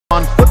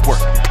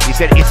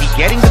said, is he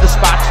getting to the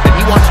spots that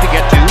he wants to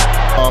get to?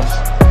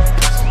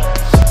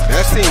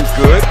 That seems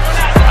good.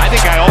 I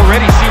think I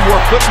already see more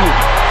foot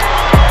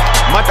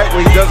movement. Much right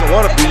where he doesn't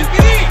want to be,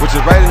 which is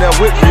right in there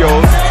with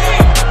Rios,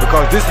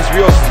 because this is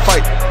Rios'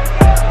 fight.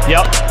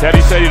 Yep,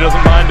 Teddy said he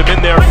doesn't mind him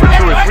in there for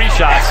 2 or 3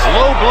 shots.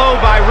 Low blow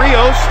by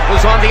Rios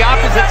was on the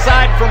opposite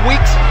side from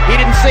Weeks. He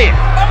didn't see it.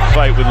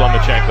 Fight with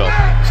Lomachenko.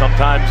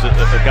 Sometimes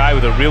a guy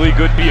with a really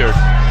good beard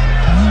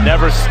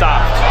never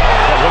stopped.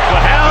 But look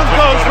what Down happens.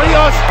 goes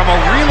Rios from a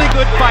really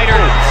good fighter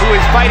who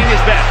is fighting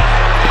his best.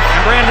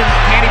 And Brandon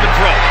can't even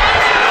throw.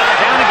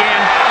 Down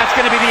again. That's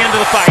going to be the end of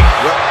the fight.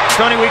 Yep.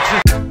 Tony Weeks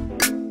is...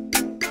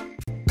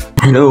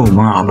 Hello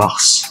mga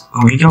kabox!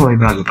 Kung ikaw ay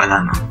bago pa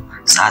lamang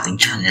sa ating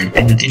channel,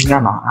 pindutin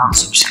lamang ang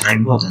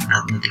subscribe button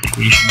at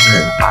notification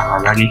bell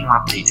para lagi kang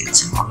updated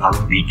sa mga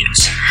bagong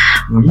videos.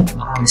 Ngunit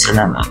maraming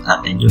salamat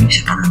at enjoy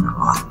sa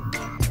pananonood.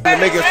 Can it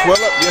make it swell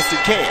up? Yes,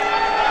 it can.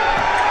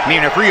 I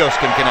mean, if Rios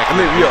can connect. I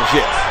mean, Rios,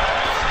 yes.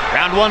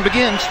 Round 1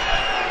 begins.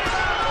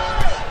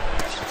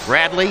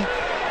 Bradley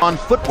on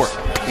footwork.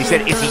 He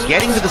said, is he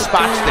getting to the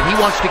spots that he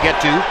wants to get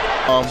to?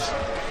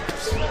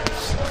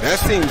 That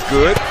seems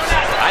good.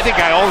 I think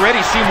I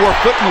already see more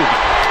foot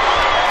movement.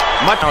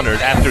 Much honored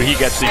after he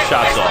gets these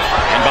shots off.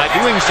 And by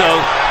doing so,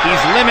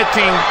 he's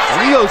limiting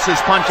Rios'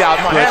 punch-out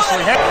twist.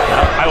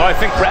 I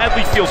think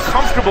Bradley feels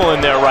comfortable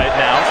in there right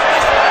now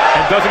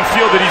and doesn't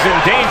feel that he's in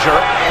danger.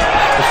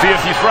 We'll see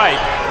if he's right.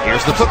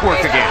 Here's the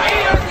footwork again.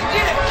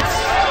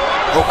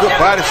 Oh, good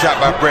body shot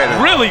by Brandon.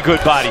 Really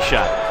good body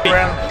shot.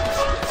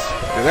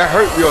 And that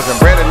hurt Rios, and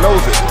Brandon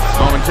knows it.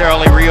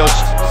 Momentarily, Rios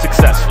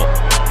Successful.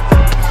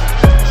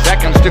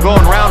 seconds to go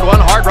in round 1.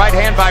 Hard right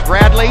hand by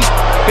Bradley.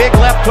 Big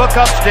left hook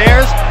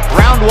upstairs.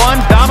 Round 1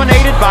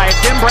 dominated by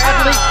Tim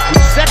Bradley, who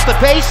set the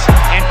pace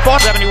and fought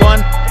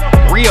 71.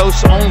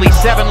 Rios only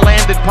 7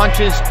 landed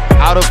punches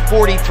out of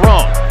 40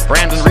 thrown.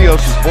 Brandon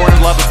Rios is born in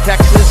Lubbock,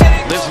 Texas,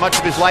 lived much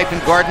of his life in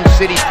Garden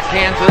City,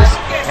 Kansas,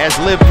 has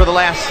lived for the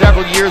last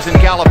several years in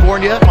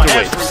California.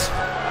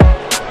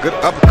 Good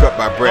uppercut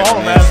by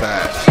Brandon on the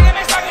inside.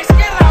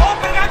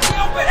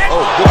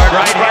 Oh, good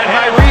right hand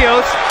by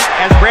Rios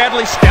as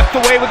Bradley stepped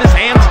away with his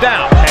hands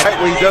down. Right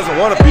where he doesn't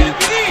want to be,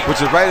 which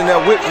is right in there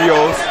with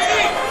Rios,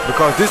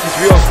 because this is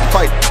Rios'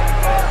 fight.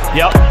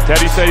 Yep,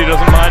 Teddy said he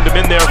doesn't mind him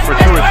in there for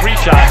 2 or 3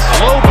 shots.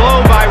 Low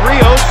blow by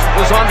Rios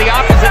was on the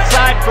opposite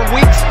side from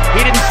Weeks.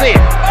 He didn't see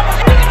it.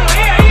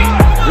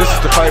 This is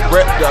the fight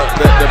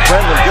that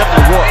Brandon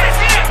definitely wants.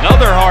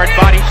 Another hard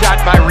body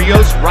shot by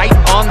Rios right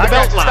on the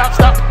belt line.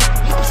 Stop.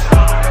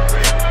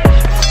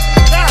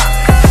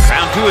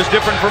 Round 2 is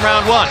different from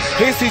round 1.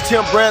 Here you see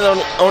Tim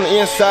Brandon on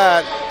the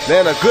inside,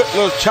 landing a good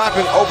little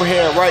chopping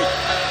overhand right.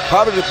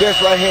 Probably the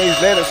best right hand he's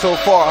landed so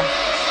far.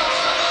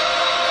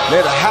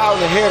 Landed high on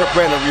the head of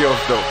Brandon Rios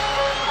though.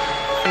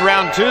 In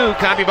round 2,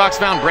 CompuBox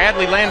found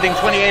Bradley landing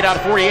 28 out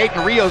of 48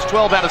 and Rios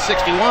 12 out of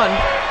 61.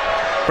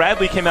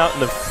 Bradley came out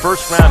in the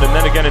first round and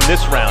then again in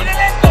this round,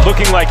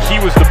 looking like he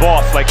was the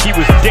boss, like he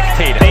was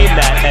dictating. Aim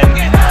that and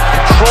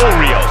control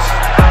Rios.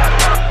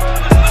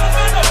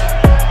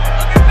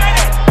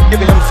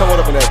 Giving him somewhat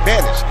of an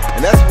advantage,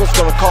 and that's what's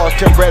going to cause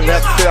Tim Brandon to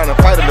have to sit down and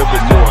fight a little bit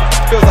more.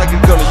 Feels like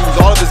he's going to use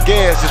all of his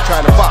gas just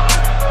trying to box,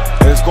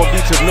 and it's going to be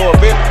to no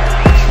advantage.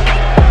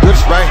 Good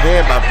right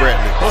hand by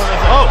Bradley.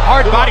 Oh,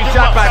 hard body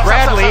shot by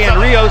Bradley, and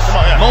Rios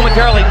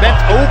momentarily bent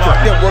over.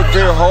 He worked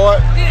very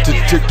hard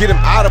to get him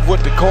out of what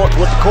the coach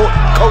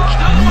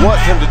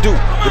wants him to do.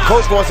 The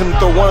coach wants him to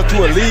throw 1 or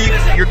 2 and leave.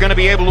 You're going to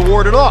be able to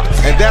ward it off.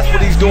 And that's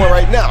what he's doing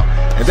right now.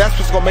 And that's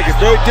what's going to make it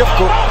very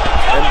difficult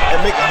and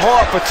make it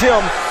hard for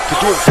Tim to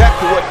do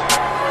exactly what.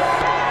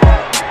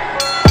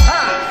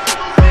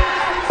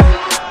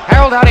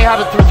 Harold, how do you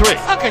have it through 3?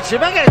 Okay,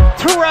 Jim, I got it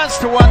 2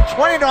 rounds to 1,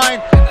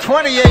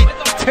 29-28,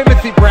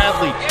 Timothy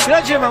Bradley. You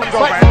know, Jim,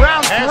 but in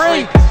round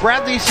 3,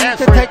 Bradley seemed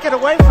to take it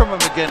away from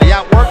him again. He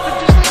outworked him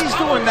just like he's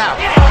doing now.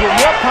 Doing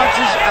more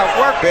punches,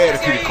 outworked. Bad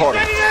if he'd have caught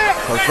him,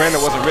 because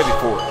Brandon wasn't ready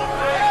for it.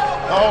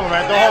 Don't hold him,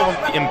 man, don't hold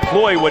him.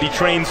 Employ what he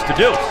trains to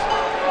do.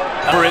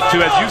 For it to,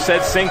 as you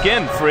said, sink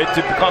in, for it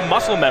to become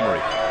muscle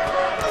memory.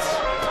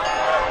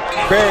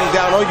 Bearing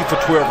down on you for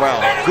 12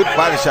 rounds. Good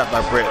body shot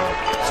by Bradley.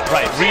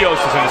 Right, Rios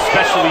is an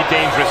especially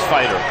dangerous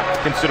fighter,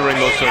 considering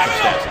those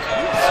circumstances.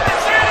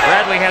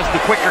 Bradley has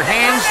the quicker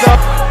hands, though.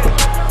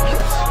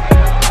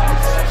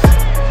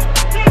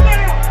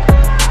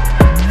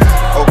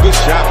 Oh, good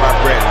shot by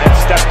Bradley. And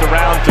stepped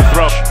around to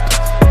throw.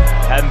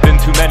 Hadn't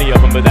been too many of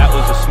them, but that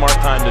was a smart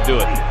time to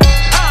do it.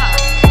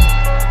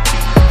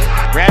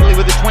 Bradley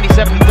with a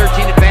 27-13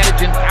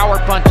 advantage in power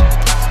punches.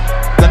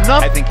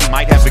 I think he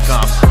might have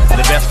become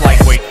the best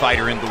lightweight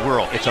fighter in the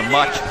world. It's a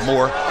much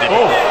more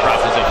difficult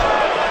proposition.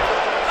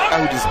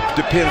 Who just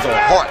depends on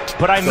heart.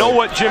 But I know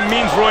what Jim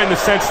means, Roy, in the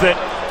sense that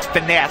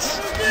finesse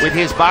with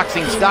his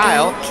boxing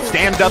style,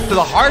 stand up to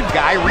the hard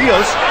guy,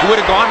 Rios, who would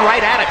have gone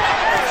right at it.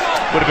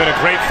 Would have been a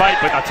great fight,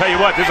 but I'll tell you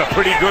what, this is a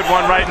pretty good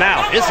one right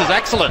now. This is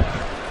excellent.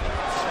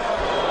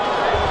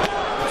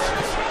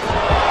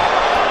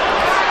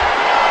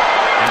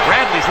 And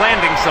Bradley's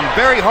landing some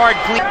very hard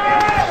clean.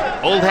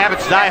 Old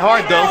habits die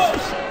hard, though.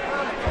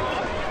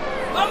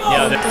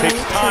 Yeah, that takes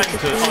time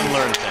to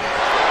unlearn things.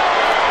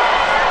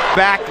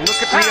 Back, look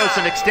at Rios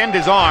and extend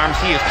his arms.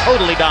 He is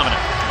totally dominant.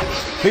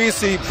 Here you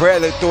see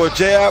Bradley throw a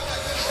jab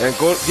and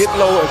get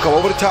low and come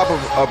over the top of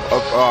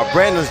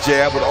Brandon's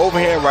jab with an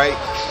overhand right,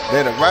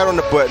 then right on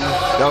the button.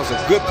 That was a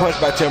good punch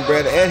by Tim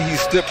Bradley, and he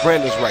slipped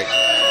Brandon's right.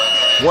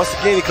 Once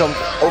again, he comes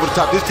over the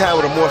top, this time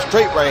with a more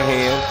straight right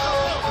hand.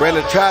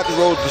 Brandon tried to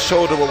roll the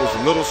shoulder, but was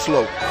a little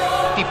slow.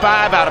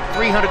 55 out of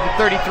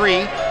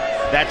 333.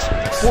 That's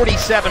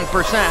 47%.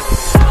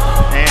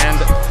 And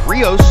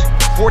Rios,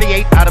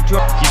 48 out of 200.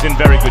 He's in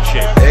very good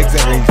shape.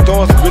 Exactly. He's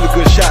throwing some really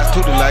good shots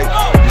too tonight.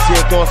 You see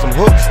him throwing some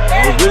hooks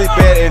with really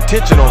bad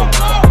intention on them.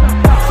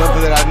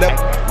 Something that I never.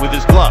 With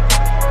his glove.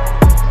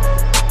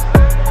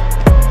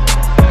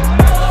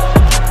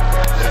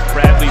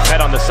 Bradley's head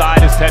on the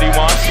side as Teddy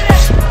wants.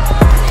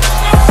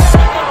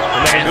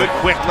 And then Good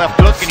quick left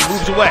hook, and he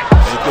moves away.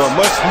 He's throwing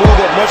much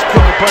smoother, much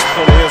quicker punches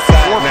on the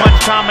inside. Four-punch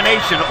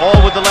combination, all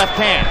with the left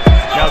hand.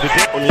 now the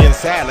on the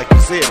inside, like you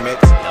said,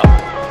 Max.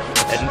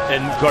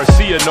 And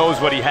Garcia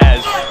knows what he has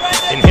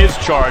in his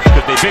charge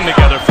because they've been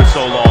together for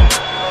so long.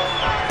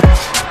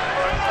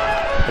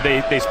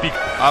 They speak.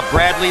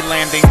 Bradley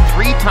landing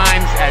 3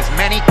 times as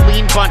many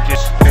clean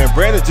punches. And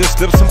Brandon just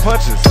slipped some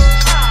punches.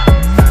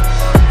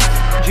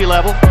 Energy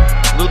level,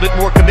 a little bit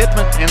more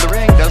commitment in the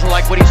ring. Doesn't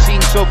like what he's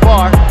seen so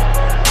far.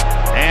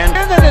 And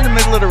then in the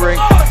middle of the ring,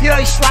 you know,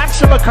 he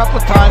slaps him a couple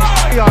of times.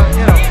 You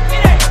know,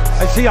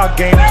 I see our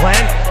game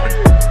plan.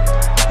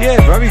 Yeah,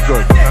 very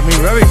good. I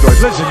mean, very good.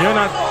 Listen, you're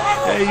not.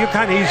 You're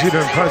kind of easy to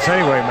impress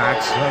anyway,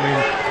 Max. I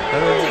mean,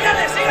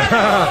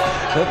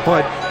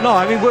 but no,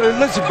 I mean,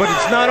 listen, but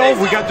it's not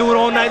over. We got to do it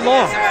all night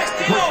long.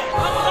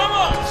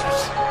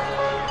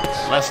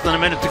 less than a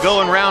minute to go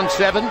in round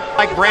 7.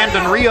 Like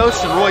Brandon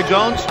Rios and Roy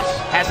Jones,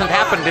 hasn't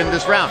happened in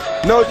this round.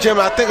 No,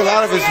 Jim, I think a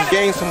lot of it is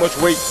gained so much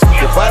weight.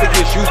 Your body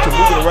gets used to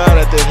moving around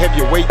at that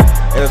heavier weight,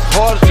 and it's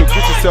harder to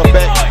get yourself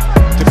back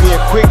to being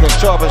quick and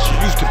sharp as you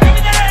used to be.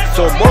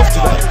 So most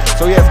of that.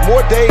 So he has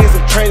more days of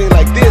training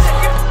like this.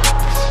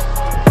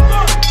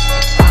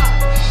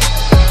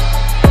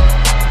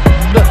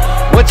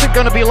 What's it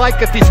going to be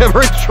like if he's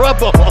ever in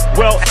trouble?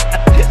 Well,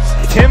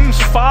 Tim's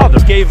father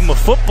gave him a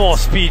football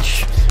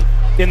speech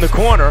in the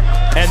corner,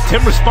 and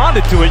Tim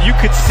responded to it. You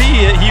could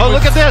see it. He was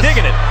look at this.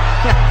 Digging it.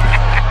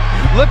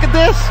 Look at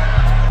this.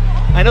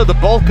 I know the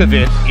bulk of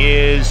it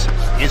is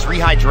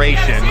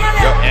rehydration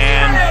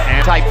and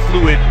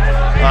anti-fluid,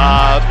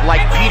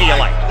 like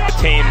Pedialyte.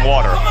 Obtain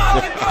water.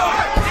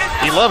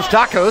 He loves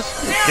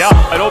tacos. Yeah,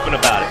 I'd open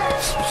about it.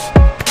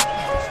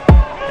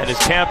 And his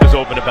camp is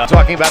open about it.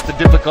 Talking about the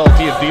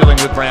difficulty of dealing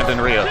with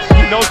Brandon Rios.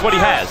 He knows what he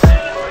has.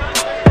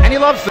 And he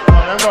loves it.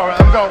 I'm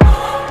going.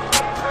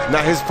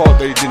 Not his fault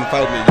that he didn't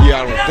fight in a year,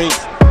 I don't think.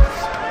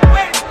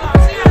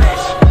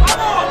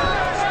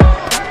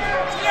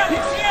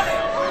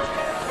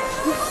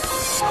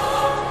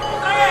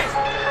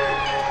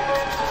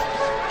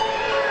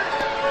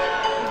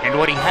 And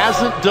what he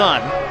hasn't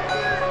done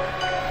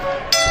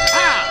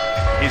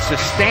is to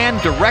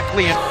stand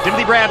directly in.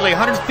 Timothy Bradley,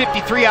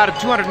 153 out of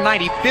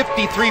 290,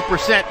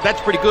 53%. That's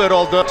pretty good,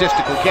 all the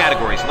statistical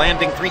categories.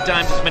 Landing 3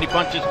 times as many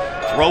punches,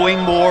 throwing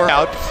more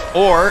out,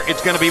 or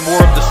it's going to be more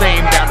of the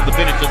same down to the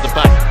finish of the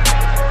fight.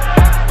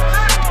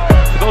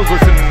 For those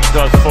listening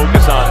to us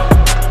focus on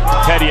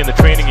Teddy and the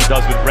training he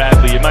does with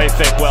Bradley, you might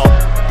think, well,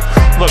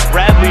 look,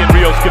 Bradley and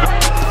Rios give it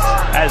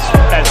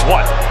as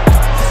what?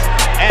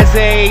 As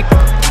a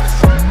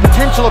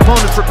potential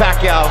opponent for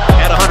Pacquiao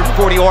at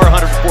 140 or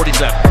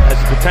 147. As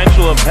a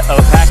potential of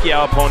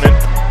Pacquiao opponent,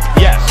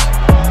 yes.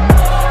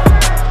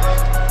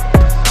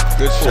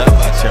 Good shot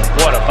by Tim.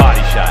 What a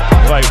body shot.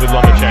 Fight with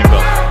Lomachenko.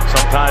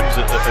 Sometimes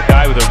a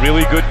guy with a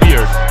really good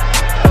beard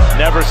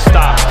never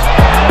stops.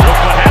 Look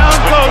what Down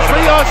happens. goes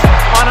Rios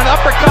on an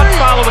uppercut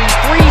following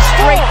 3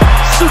 straight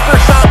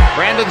supersonic.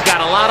 Brandon's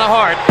got a lot of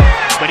heart,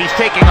 but he's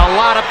taking a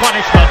lot of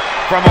punishment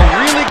from a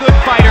really good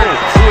fighter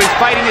who is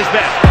fighting his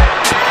best.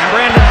 And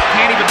Brandon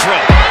can't even throw.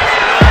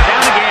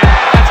 Down again.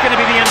 That's going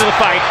to be the end of the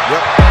fight.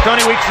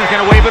 Tony Weeks is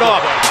going to wave it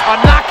off. A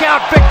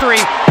knockout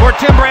victory for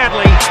Tim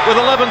Bradley with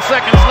 11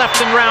 seconds left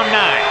in round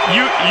 9.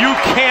 You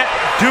can't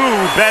do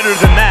better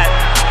than that.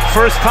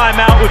 First time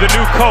out with a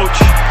new coach.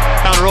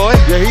 Roy?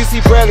 Yeah, you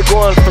see Bradley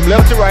going from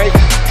left to right.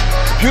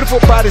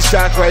 Beautiful body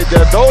shots right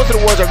there. Those are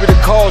the ones that really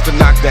caused the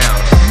knockdown.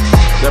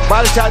 The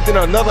body shot, then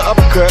another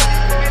uppercut.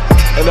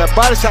 And that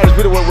body shot is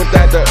really what with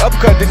that. The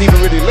uppercut didn't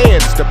even really land.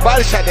 It's the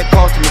body shot that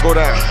caused him to go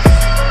down.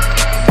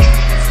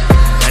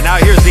 And now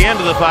here's the end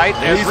of the fight.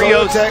 There's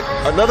Rios.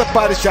 Another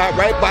body shot,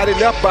 right body,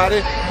 left body,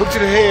 hook to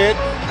the head.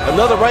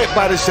 Another right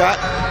body shot,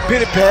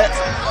 pity pat.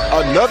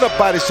 Another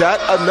body shot,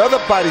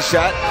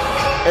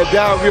 and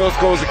down Rios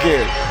goes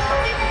again.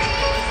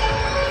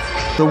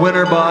 The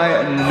winner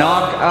by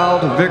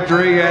knockout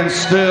victory and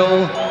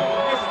still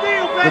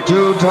the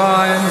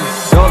 2-time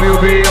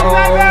WBO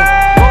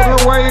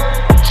welterweight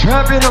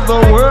champion of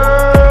the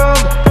world,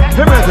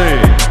 Timothy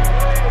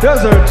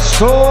Desert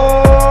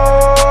Storm